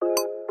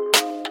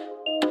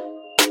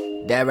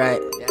That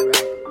right?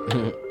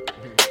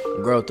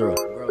 Grow through.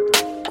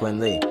 Quinn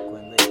Lee.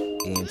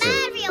 ENT.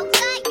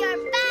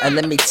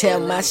 Let me tell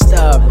my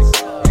story.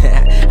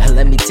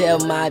 Let me tell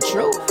my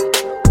truth.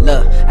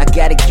 Look, I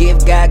gotta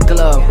give God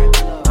glory.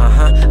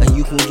 And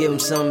you can give him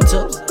some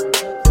too.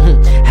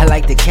 I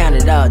like to count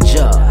it all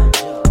joy.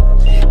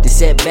 The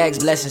setbacks,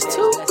 blessings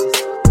too.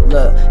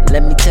 Look,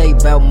 let me tell you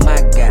about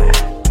my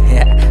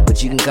God.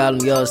 But you can call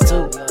him yours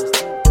too.